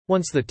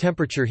Once the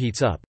temperature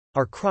heats up,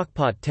 our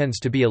crockpot tends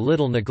to be a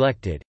little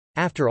neglected.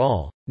 After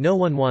all, no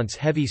one wants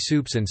heavy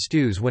soups and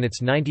stews when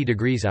it's 90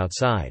 degrees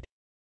outside.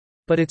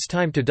 But it's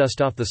time to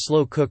dust off the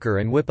slow cooker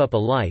and whip up a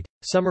light,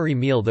 summery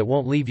meal that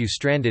won't leave you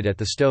stranded at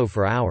the stove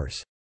for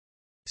hours.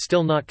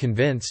 Still not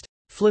convinced?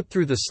 Flip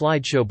through the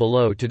slideshow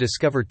below to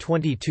discover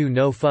 22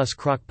 no-fuss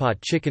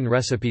crockpot chicken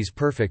recipes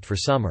perfect for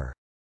summer.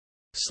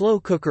 Slow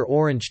cooker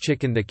orange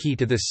chicken. The key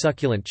to this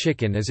succulent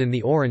chicken is in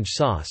the orange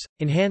sauce,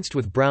 enhanced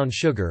with brown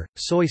sugar,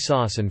 soy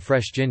sauce and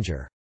fresh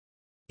ginger.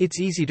 It's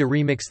easy to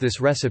remix this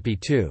recipe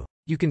too.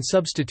 You can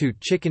substitute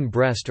chicken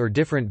breast or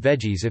different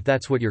veggies if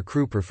that's what your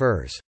crew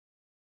prefers.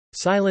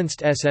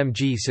 Silenced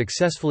SMG.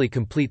 Successfully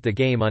complete the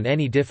game on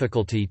any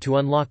difficulty to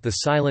unlock the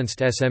Silenced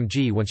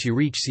SMG once you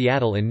reach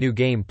Seattle in New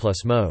Game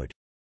Plus mode.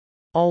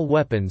 All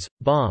weapons,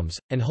 bombs,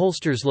 and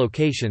holsters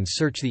locations.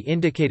 Search the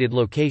indicated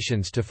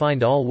locations to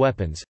find all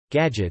weapons,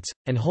 gadgets,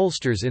 and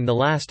holsters in The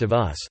Last of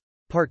Us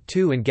Part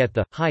 2 and get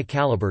the high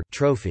caliber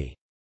trophy.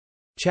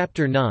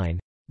 Chapter 9: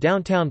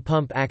 Downtown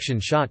Pump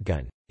Action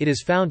Shotgun. It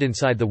is found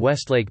inside the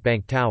Westlake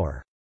Bank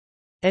Tower.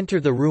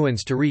 Enter the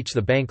ruins to reach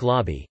the bank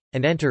lobby,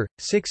 and enter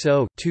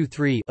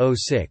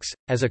 602306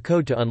 as a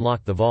code to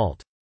unlock the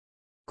vault.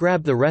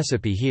 Grab the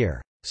recipe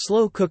here.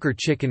 Slow cooker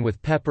chicken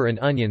with pepper and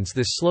onions.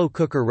 This slow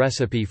cooker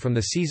recipe from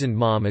the seasoned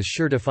mom is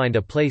sure to find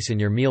a place in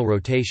your meal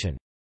rotation.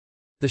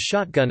 The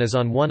shotgun is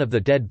on one of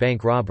the dead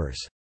bank robbers'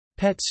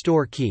 pet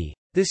store key.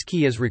 This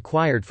key is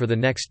required for the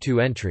next 2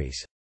 entries.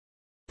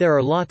 There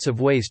are lots of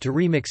ways to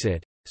remix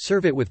it.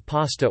 Serve it with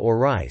pasta or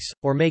rice,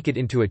 or make it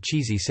into a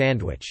cheesy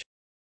sandwich.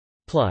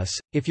 Plus,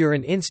 if you're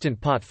an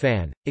Instant Pot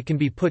fan, it can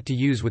be put to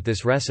use with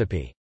this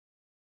recipe.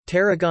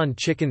 Tarragon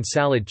chicken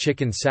salad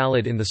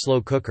in the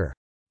slow cooker.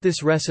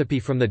 This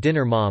recipe from the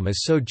dinner mom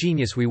is so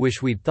genius we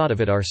wish we'd thought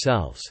of it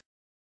ourselves.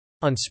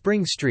 On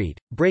Spring Street,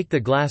 break the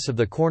glass of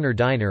the corner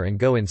diner and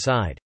go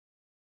inside.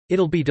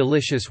 It'll be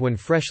delicious when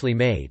freshly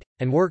made,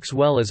 and works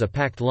well as a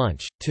packed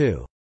lunch,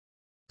 too.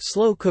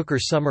 Slow cooker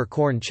summer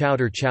corn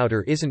chowder.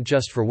 Chowder isn't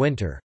just for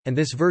winter, and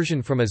this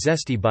version from a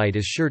Zesty Bite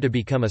is sure to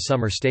become a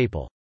summer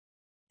staple.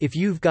 If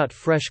you've got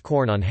fresh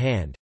corn on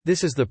hand,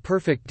 this is the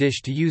perfect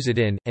dish to use it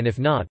in, and if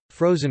not,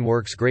 frozen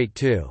works great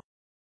too.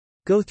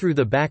 Go through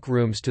the back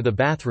rooms to the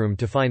bathroom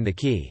to find the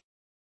key.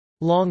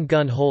 Long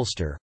gun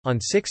holster. On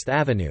 6th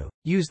Avenue,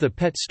 use the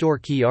pet store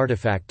key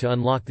artifact to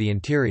unlock the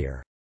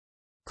interior.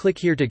 Click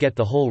here to get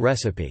the whole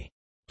recipe.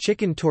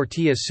 Chicken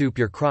tortilla soup.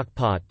 Your crock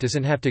pot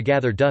doesn't have to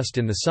gather dust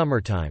in the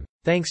summertime,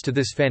 thanks to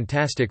this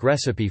fantastic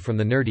recipe from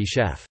the nerdy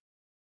chef.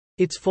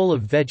 It's full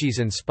of veggies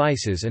and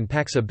spices and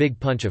packs a big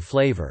punch of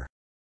flavor.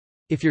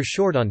 If you're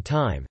short on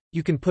time,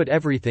 you can put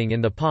everything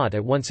in the pot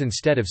at once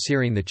instead of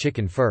searing the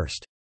chicken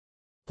first.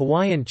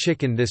 Hawaiian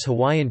chicken. This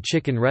Hawaiian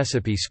chicken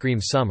recipe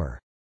screams summer.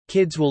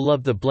 Kids will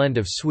love the blend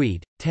of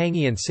sweet,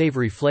 tangy and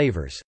savory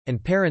flavors,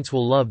 and parents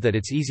will love that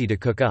it's easy to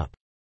cook up.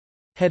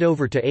 Head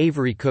over to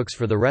Avery Cooks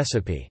for the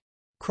recipe.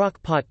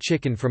 Crock pot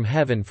chicken from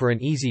heaven. For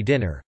an easy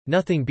dinner,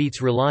 nothing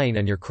beats relying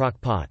on your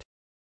crock pot.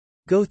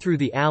 Go through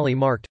the alley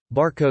marked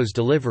Barco's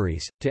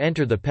Deliveries to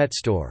enter the pet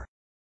store.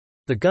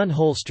 The gun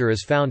holster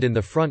is found in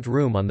the front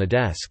room on the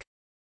desk.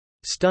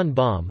 Stun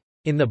bomb.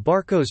 In the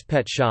Barco's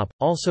pet shop,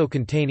 also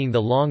containing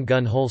the long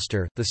gun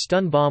holster, the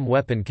stun bomb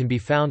weapon can be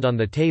found on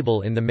the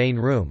table in the main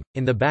room,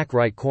 in the back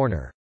right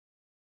corner.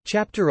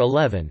 Chapter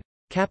 11: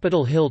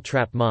 Capitol Hill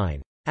Trap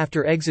Mine.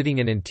 After exiting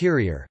an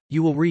interior,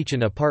 you will reach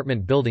an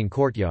apartment building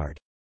courtyard.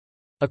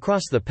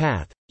 Across the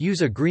path,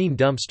 use a green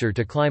dumpster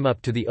to climb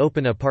up to the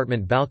open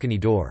apartment balcony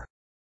door.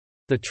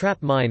 The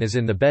trap mine is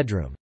in the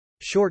bedroom.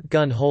 Short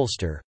gun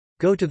holster.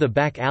 Go to the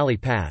back alley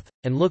path,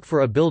 and look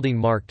for a building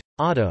marked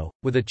Auto,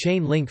 with a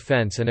chain link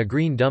fence and a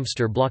green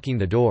dumpster blocking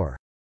the door.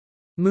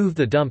 Move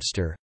the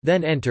dumpster,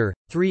 then enter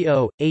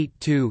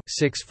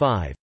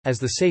 308265 as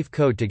the safe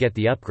code to get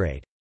the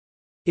upgrade.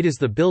 It is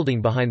the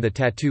building behind the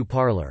tattoo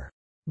parlor.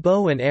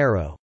 Bow and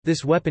arrow.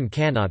 This weapon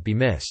cannot be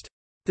missed.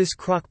 This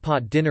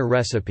crock-pot dinner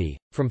recipe,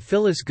 from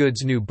Phyllis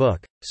Good's new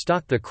book,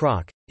 Stock the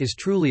Crock, is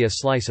truly a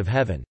slice of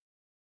heaven.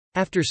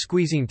 After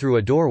squeezing through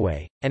a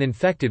doorway, an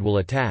infected will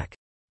attack.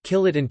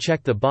 Kill it and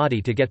check the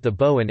body to get the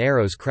bow and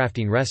arrows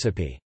crafting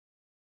recipe.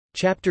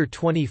 Chapter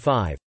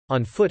 25: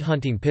 On foot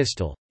hunting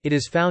pistol. It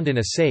is found in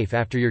a safe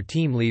after your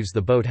team leaves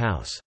the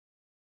boathouse.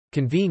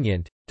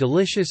 Convenient,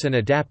 delicious and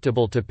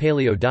adaptable to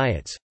paleo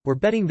diets. We're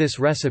betting this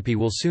recipe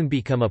will soon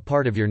become a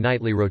part of your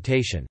nightly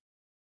rotation.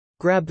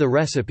 Grab the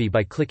recipe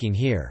by clicking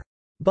here.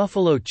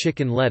 Buffalo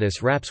chicken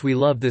lettuce wraps. We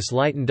love this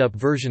lightened up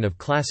version of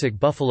classic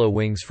buffalo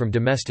wings from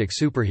Domestic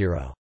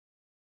Superhero.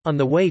 On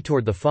the way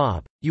toward the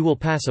fob, you will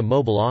pass a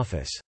mobile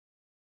office.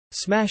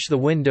 Smash the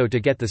window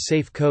to get the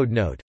safe code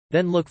note,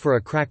 then look for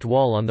a cracked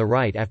wall on the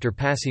right after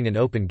passing an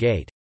open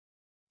gate.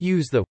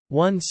 Use the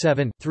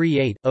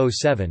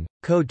 173807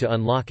 code to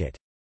unlock it.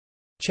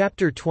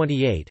 Chapter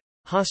 28: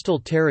 Hostile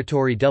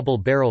Territory Double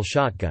Barrel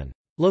Shotgun.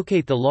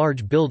 Locate the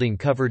large building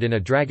covered in a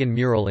dragon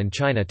mural in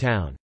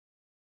Chinatown.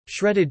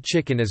 Shredded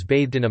chicken is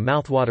bathed in a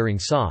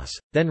mouthwatering sauce,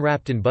 then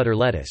wrapped in butter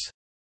lettuce.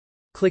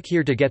 Click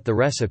here to get the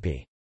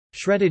recipe.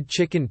 Shredded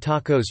chicken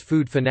tacos.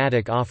 Food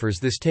Fanatic offers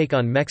this take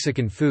on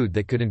Mexican food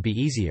that couldn't be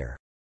easier.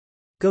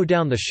 Go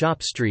down the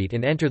shop street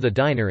and enter the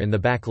diner in the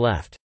back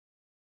left.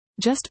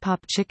 Just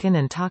pop chicken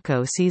and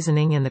taco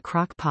seasoning in the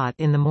crock pot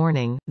in the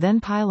morning, then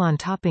pile on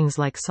toppings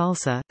like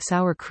salsa,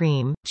 sour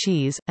cream,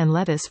 cheese, and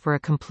lettuce for a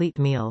complete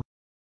meal.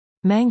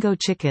 Mango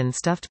chicken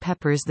stuffed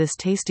peppers. This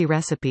tasty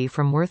recipe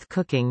from Worth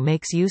Cooking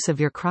makes use of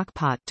your crock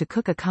pot to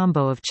cook a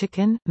combo of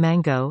chicken,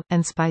 mango,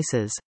 and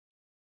spices.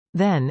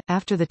 Then,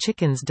 after the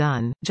chicken's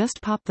done,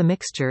 just pop the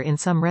mixture in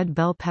some red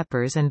bell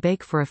peppers and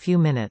bake for a few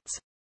minutes.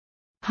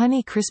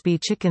 Honey crispy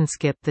chicken.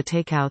 Skip the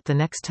takeout the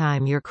next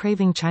time you're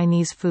craving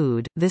Chinese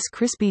food. This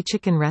crispy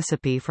chicken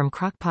recipe from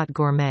Crockpot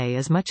Gourmet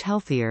is much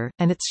healthier,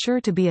 and it's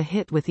sure to be a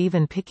hit with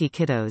even picky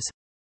kiddos.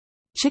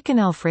 Chicken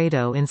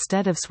Alfredo.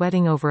 Instead of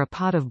sweating over a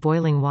pot of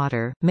boiling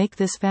water, make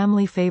this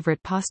family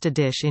favorite pasta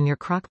dish in your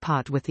crock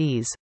pot with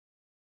ease.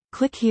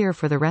 Click here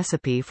for the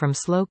recipe from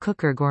Slow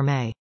Cooker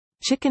Gourmet.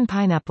 Chicken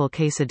pineapple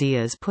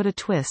quesadillas. Put a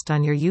twist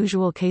on your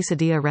usual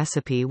quesadilla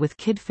recipe with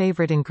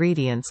kid-favorite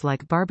ingredients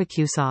like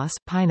barbecue sauce,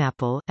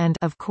 pineapple, and,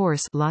 of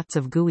course, lots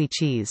of gooey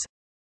cheese.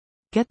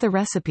 Get the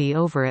recipe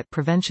over at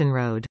Prevention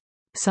Road.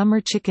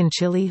 Summer chicken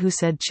chili. Who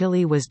said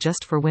chili was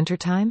just for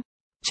wintertime?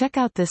 Check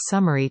out this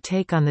summery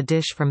take on the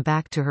dish from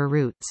back to her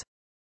roots.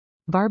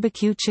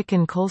 Barbecue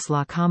chicken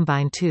coleslaw.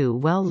 Combine two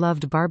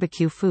well-loved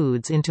barbecue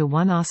foods into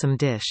one awesome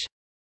dish.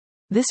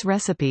 This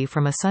recipe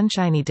from A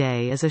Sunshiny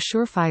Day is a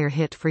surefire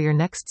hit for your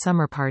next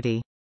summer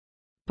party.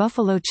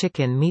 Buffalo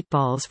chicken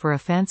meatballs. For a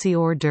fancy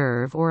hors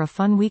d'oeuvre or a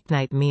fun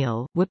weeknight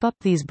meal, whip up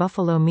these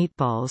buffalo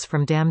meatballs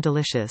from Damn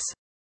Delicious.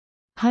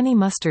 Honey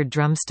mustard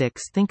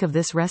drumsticks. Think of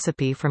this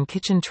recipe from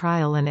Kitchen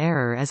Trial and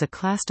Error as a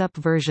classed-up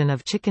version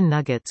of chicken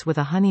nuggets with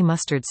a honey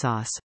mustard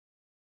sauce.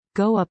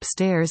 Go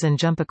upstairs and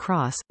jump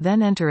across,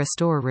 then enter a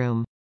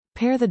storeroom.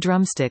 Pair the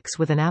drumsticks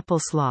with an apple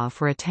slaw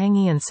for a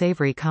tangy and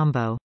savory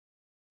combo.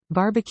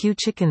 Barbecue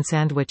chicken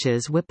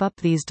sandwiches. Whip up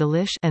these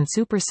delish and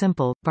super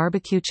simple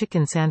barbecue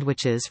chicken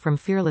sandwiches from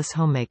Fearless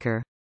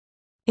Homemaker.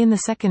 In the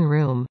second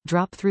room,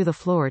 drop through the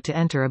floor to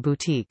enter a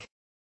boutique.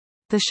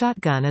 The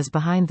shotgun is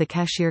behind the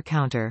cashier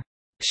counter.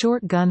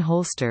 Short gun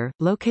holster.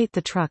 Locate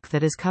the truck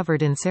that is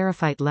covered in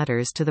seraphite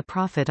letters to the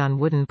prophet on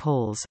wooden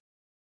poles.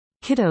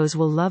 Kiddos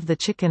will love the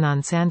chicken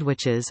on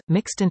sandwiches,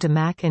 mixed into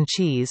mac and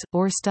cheese,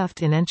 or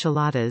stuffed in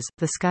enchiladas.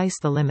 The sky's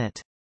the limit.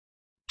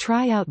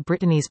 Try out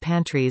Brittany's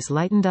Pantry's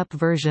lightened-up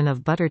version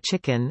of butter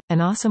chicken, an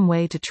awesome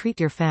way to treat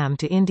your fam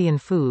to Indian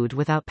food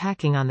without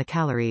packing on the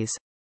calories.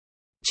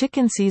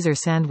 Chicken Caesar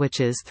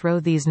sandwiches. Throw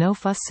these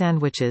no-fuss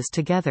sandwiches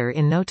together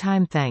in no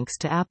time thanks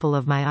to Apple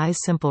of My Eyes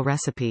simple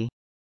recipe.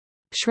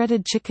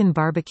 Shredded chicken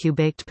barbecue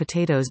baked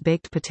potatoes.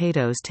 Baked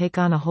potatoes take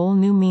on a whole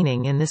new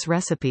meaning in this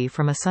recipe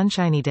from A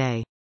Sunshiny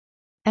Day.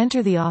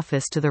 Enter the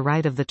office to the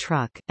right of the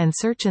truck, and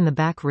search in the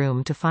back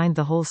room to find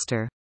the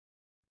holster.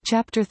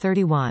 Chapter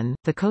 31,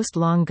 The Coast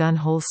Long Gun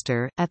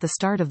Holster. At the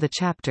start of the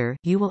chapter,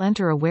 you will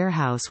enter a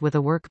warehouse with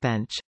a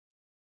workbench.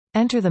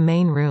 Enter the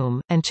main room,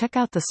 and check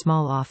out the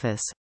small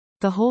office.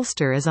 The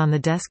holster is on the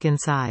desk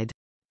inside.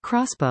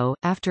 Crossbow.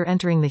 After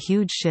entering the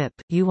huge ship,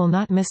 you will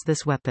not miss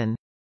this weapon.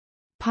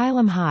 Pile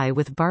 'em high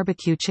with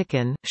barbecue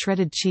chicken,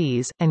 shredded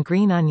cheese, and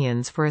green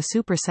onions for a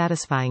super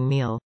satisfying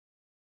meal.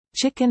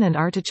 Chicken and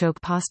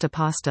artichoke pasta.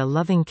 Pasta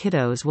loving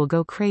kiddos will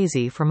go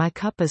crazy for My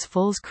Cup is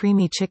Full's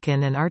creamy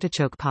chicken and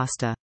artichoke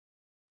pasta.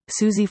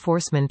 Susie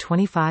Forsman.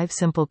 25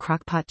 simple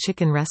crockpot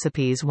chicken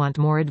recipes. Want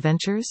more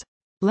adventures?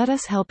 Let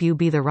us help you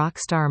be the rock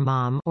star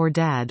mom or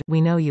dad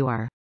we know you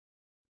are.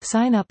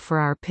 Sign up for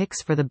our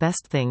picks for the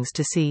best things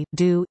to see,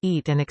 do,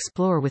 eat and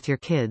explore with your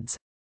kids.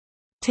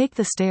 Take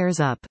the stairs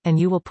up, and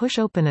you will push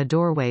open a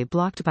doorway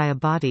blocked by a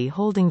body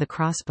holding the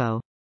crossbow.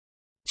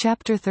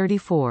 Chapter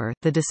 34,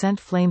 The Descent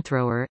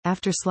Flamethrower.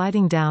 After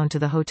sliding down to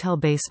the hotel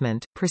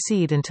basement,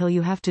 proceed until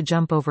you have to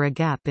jump over a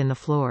gap in the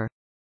floor.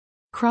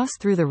 Cross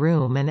through the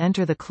room and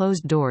enter the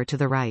closed door to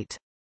the right.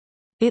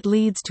 It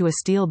leads to a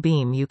steel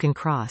beam you can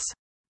cross.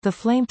 The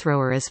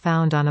flamethrower is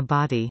found on a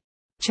body.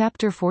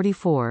 Chapter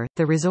 44,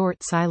 The Resort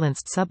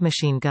Silenced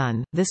Submachine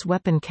Gun. This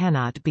weapon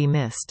cannot be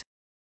missed.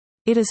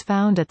 It is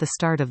found at the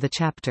start of the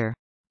chapter.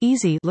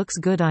 Easy looks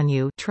good on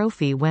you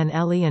trophy when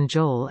Ellie and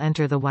Joel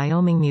enter the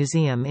Wyoming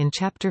Museum. In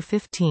Chapter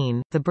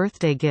 15, The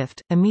Birthday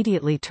Gift.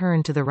 Immediately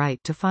turn to the right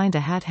to find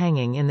a hat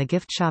hanging in the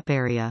gift shop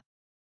area.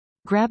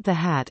 Grab the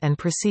hat and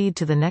proceed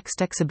to the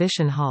next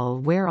exhibition hall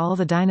where all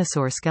the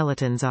dinosaur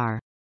skeletons are.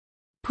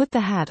 Put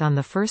the hat on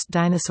the first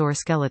dinosaur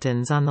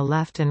skeletons on the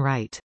left and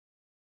right.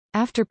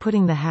 After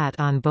putting the hat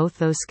on both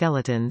those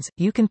skeletons,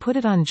 you can put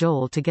it on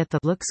Joel to get the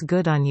looks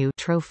good on you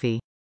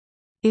trophy.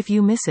 If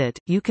you miss it,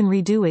 you can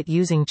redo it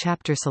using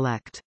Chapter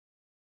Select.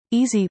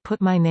 Easy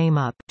put my name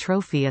up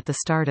trophy at the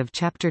start of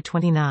Chapter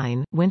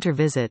 29, Winter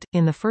Visit.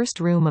 In the first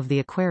room of the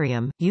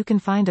aquarium, you can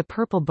find a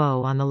purple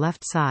bow on the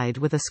left side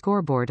with a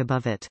scoreboard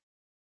above it.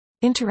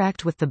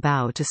 Interact with the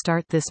bow to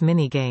start this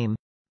mini-game.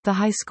 The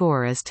high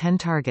score is 10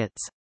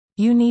 targets.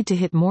 You need to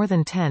hit more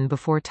than 10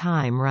 before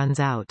time runs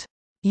out.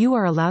 You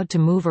are allowed to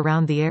move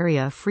around the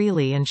area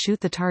freely and shoot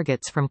the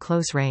targets from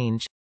close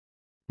range.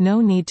 No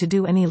need to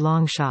do any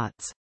long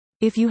shots.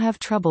 If you have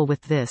trouble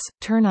with this,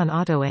 turn on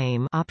auto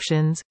aim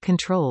options,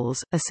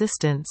 controls,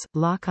 assistance,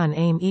 lock on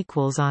aim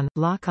equals on,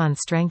 lock on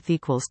strength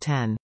equals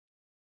 10.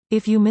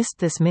 If you missed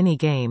this mini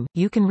game,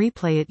 you can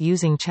replay it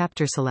using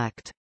chapter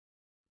select.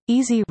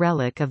 Easy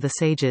Relic of the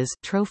Sages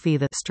trophy.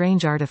 The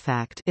strange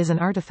artifact is an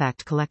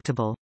artifact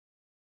collectible.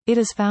 It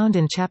is found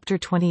in chapter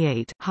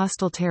 28,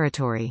 Hostile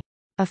Territory.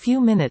 A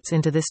few minutes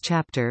into this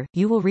chapter,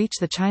 you will reach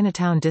the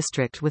Chinatown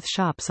district with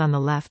shops on the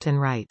left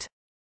and right.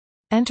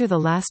 Enter the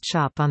last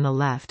shop on the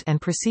left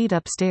and proceed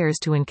upstairs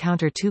to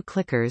encounter 2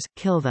 clickers,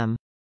 kill them.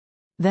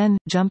 Then,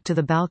 jump to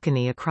the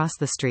balcony across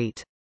the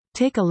street.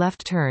 Take a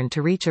left turn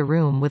to reach a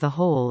room with a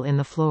hole in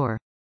the floor.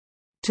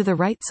 To the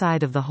right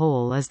side of the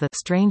hole is the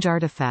strange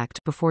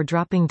artifact before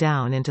dropping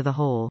down into the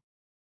hole.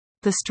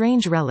 The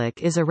strange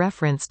relic is a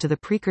reference to the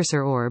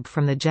precursor orb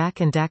from the Jak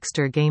and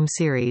Daxter game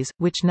series,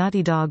 which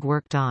Naughty Dog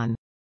worked on.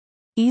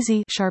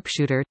 Easy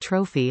Sharpshooter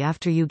trophy.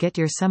 After you get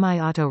your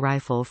semi-auto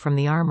rifle from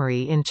the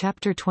armory in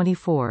Chapter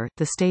 24,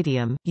 the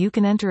stadium, you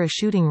can enter a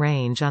shooting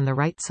range on the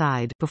right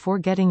side before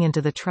getting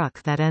into the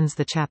truck that ends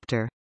the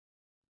chapter.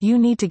 You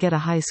need to get a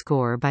high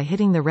score by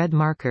hitting the red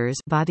markers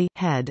body,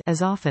 head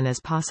as often as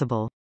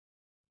possible.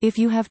 If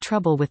you have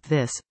trouble with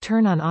this,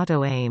 turn on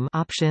auto aim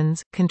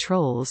options,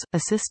 controls,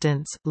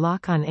 assistance,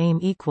 lock on aim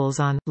equals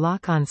on,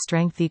 lock on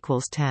strength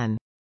equals 10.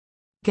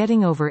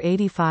 Getting over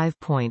 85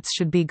 points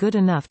should be good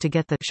enough to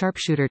get the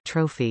Sharpshooter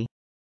trophy.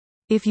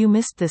 If you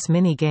missed this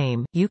mini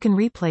game, you can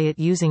replay it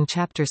using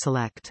chapter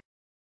select.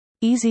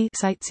 Easy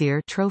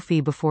Sightseer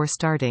trophy. Before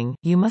starting,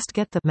 you must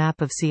get the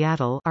Map of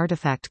Seattle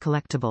artifact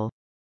collectible.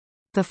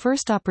 The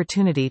first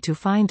opportunity to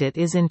find it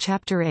is in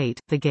Chapter 8,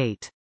 The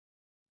Gate.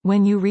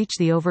 When you reach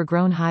the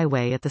overgrown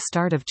highway at the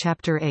start of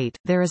Chapter 8,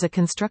 there is a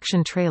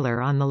construction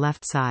trailer on the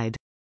left side.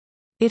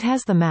 It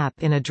has the map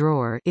in a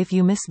drawer. If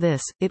you miss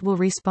this, it will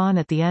respawn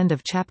at the end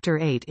of Chapter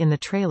 8 in the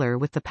trailer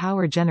with the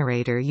power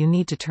generator you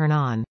need to turn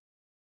on.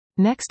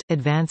 Next,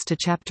 advance to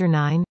Chapter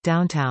 9,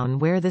 Downtown,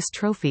 where this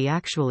trophy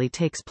actually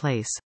takes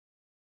place.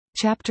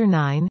 Chapter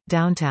 9,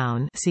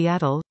 Downtown,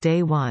 Seattle,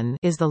 Day 1,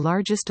 is the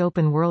largest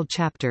open-world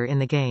chapter in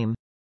the game.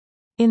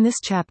 In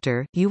this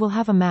chapter, you will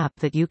have a map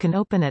that you can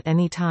open at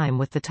any time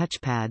with the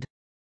touchpad.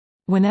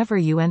 Whenever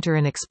you enter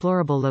an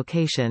explorable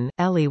location,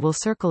 Ellie will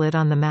circle it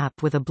on the map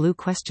with a blue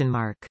question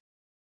mark.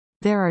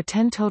 There are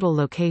 10 total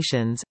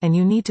locations, and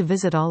you need to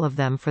visit all of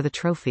them for the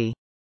trophy.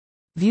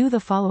 View the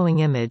following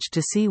image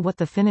to see what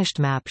the finished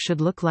map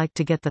should look like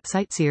to get the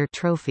Sightseer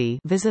trophy.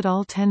 Visit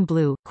all 10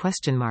 blue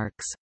question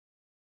marks.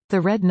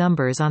 The red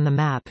numbers on the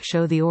map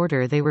show the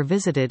order they were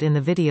visited in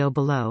the video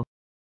below.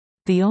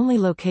 The only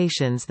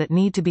locations that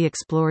need to be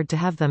explored to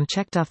have them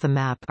checked off the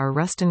map are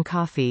Ruston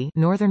Coffee,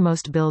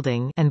 northernmost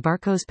building, and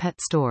Barco's Pet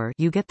Store.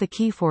 You get the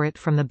key for it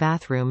from the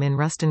bathroom in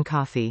Ruston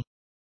Coffee.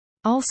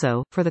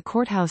 Also, for the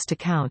courthouse to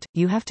count,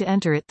 you have to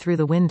enter it through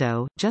the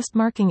window. Just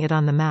marking it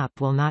on the map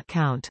will not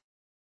count.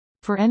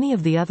 For any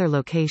of the other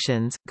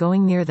locations,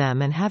 going near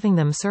them and having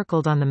them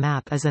circled on the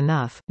map is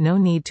enough, no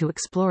need to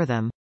explore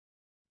them.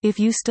 If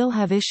you still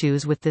have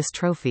issues with this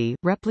trophy,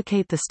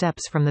 replicate the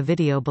steps from the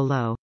video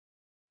below.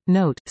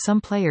 Note,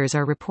 some players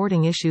are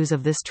reporting issues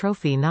of this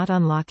trophy not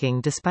unlocking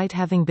despite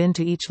having been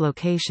to each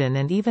location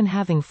and even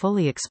having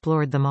fully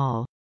explored them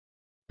all.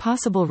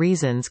 Possible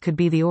reasons could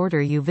be the order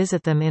you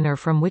visit them in or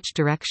from which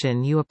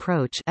direction you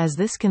approach, as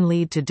this can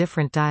lead to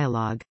different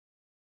dialogue.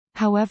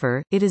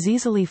 However, it is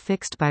easily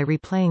fixed by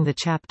replaying the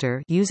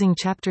chapter using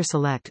chapter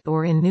select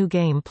or in New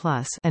Game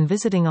Plus and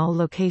visiting all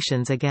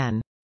locations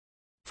again.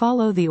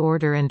 Follow the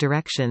order and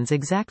directions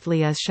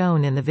exactly as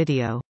shown in the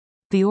video.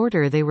 The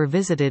order they were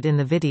visited in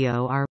the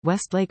video are,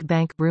 Westlake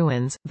Bank,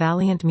 Ruins,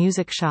 Valiant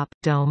Music Shop,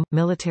 Dome,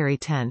 Military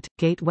Tent,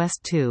 Gate West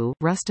 2,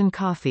 Ruston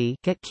Coffee,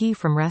 get key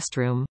from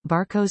restroom,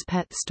 Barco's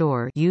Pet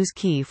Store, use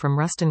key from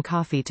Ruston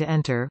Coffee to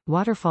enter,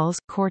 Waterfalls,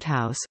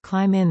 Courthouse,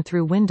 climb in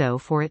through window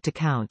for it to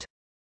count.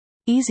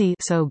 Easy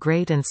So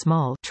Great and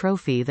Small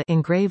trophy. The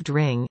engraved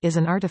ring is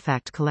an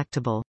artifact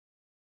collectible.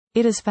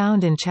 It is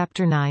found in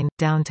Chapter 9,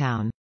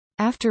 Downtown.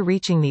 After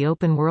reaching the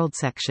open world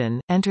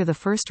section, enter the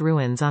first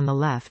ruins on the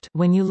left.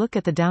 When you look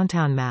at the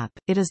downtown map,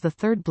 it is the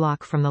third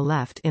block from the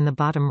left in the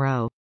bottom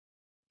row.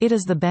 It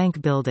is the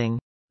bank building.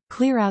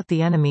 Clear out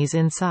the enemies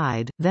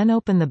inside, then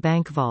open the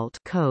bank vault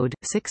code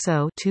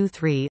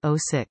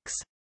 602306.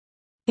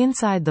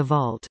 Inside the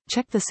vault,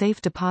 check the safe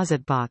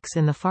deposit box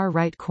in the far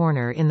right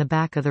corner in the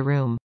back of the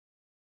room.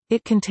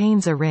 It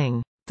contains a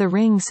ring. The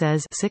ring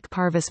says Sic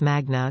Parvis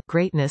Magna,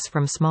 Greatness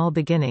from Small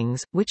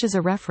Beginnings, which is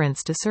a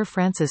reference to Sir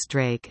Francis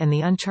Drake and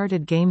the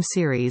Uncharted game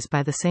series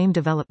by the same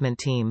development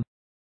team.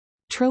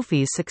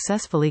 Trophies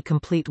successfully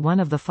complete one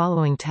of the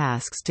following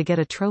tasks to get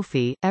a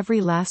trophy,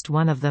 every last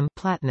one of them,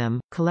 Platinum,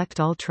 collect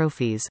all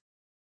trophies.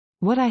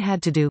 What I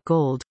had to do,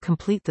 Gold,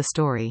 complete the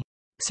story.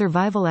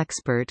 Survival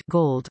Expert,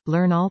 Gold,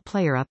 learn all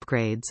player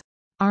upgrades.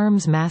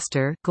 Arms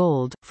Master,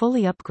 Gold,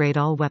 fully upgrade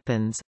all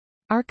weapons.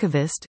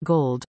 Archivist,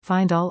 Gold,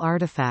 find all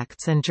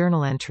artifacts and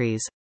journal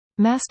entries.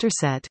 Master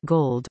Set,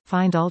 Gold,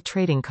 find all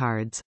trading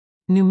cards.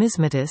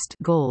 Numismatist,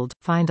 Gold,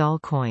 find all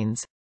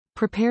coins.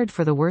 Prepared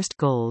for the worst.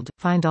 Gold,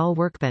 find all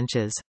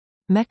workbenches.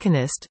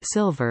 Mechanist,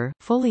 silver,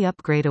 fully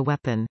upgrade a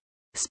weapon.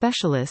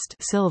 Specialist,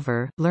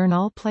 silver, learn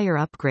all player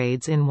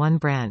upgrades in one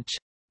branch.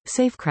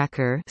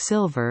 Safecracker,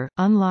 silver,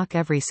 unlock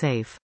every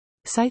safe.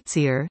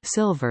 Sightseer,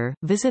 silver,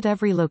 visit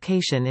every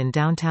location in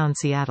downtown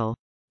Seattle.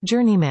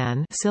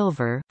 Journeyman,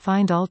 silver,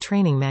 find all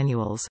training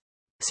manuals.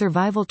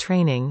 Survival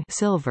training,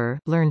 silver,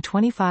 learn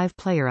 25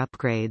 player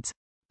upgrades.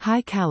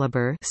 High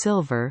caliber,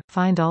 silver,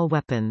 find all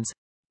weapons.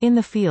 In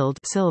the field,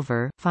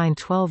 silver, find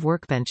 12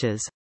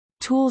 workbenches.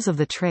 Tools of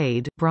the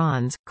trade,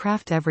 bronze,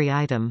 craft every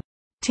item.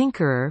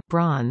 Tinkerer,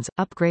 bronze,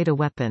 upgrade a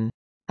weapon.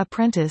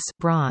 Apprentice,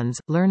 bronze,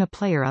 learn a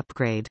player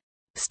upgrade.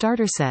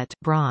 Starter set,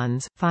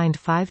 bronze, find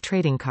 5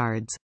 trading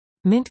cards.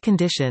 Mint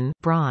condition,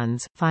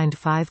 bronze, find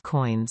 5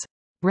 coins.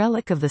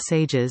 Relic of the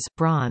Sages,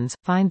 bronze,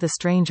 find the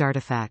strange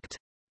artifact.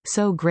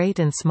 So Great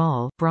and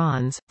Small,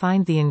 bronze,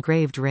 find the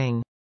engraved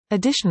ring.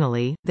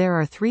 Additionally, there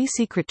are 3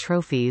 secret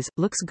trophies.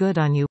 Looks good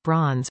on you,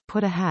 bronze,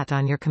 put a hat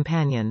on your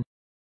companion.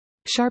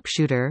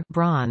 Sharpshooter,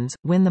 bronze,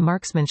 win the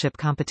marksmanship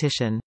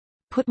competition.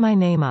 Put my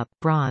name up,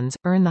 bronze,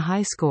 earn the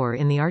high score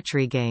in the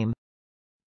archery game.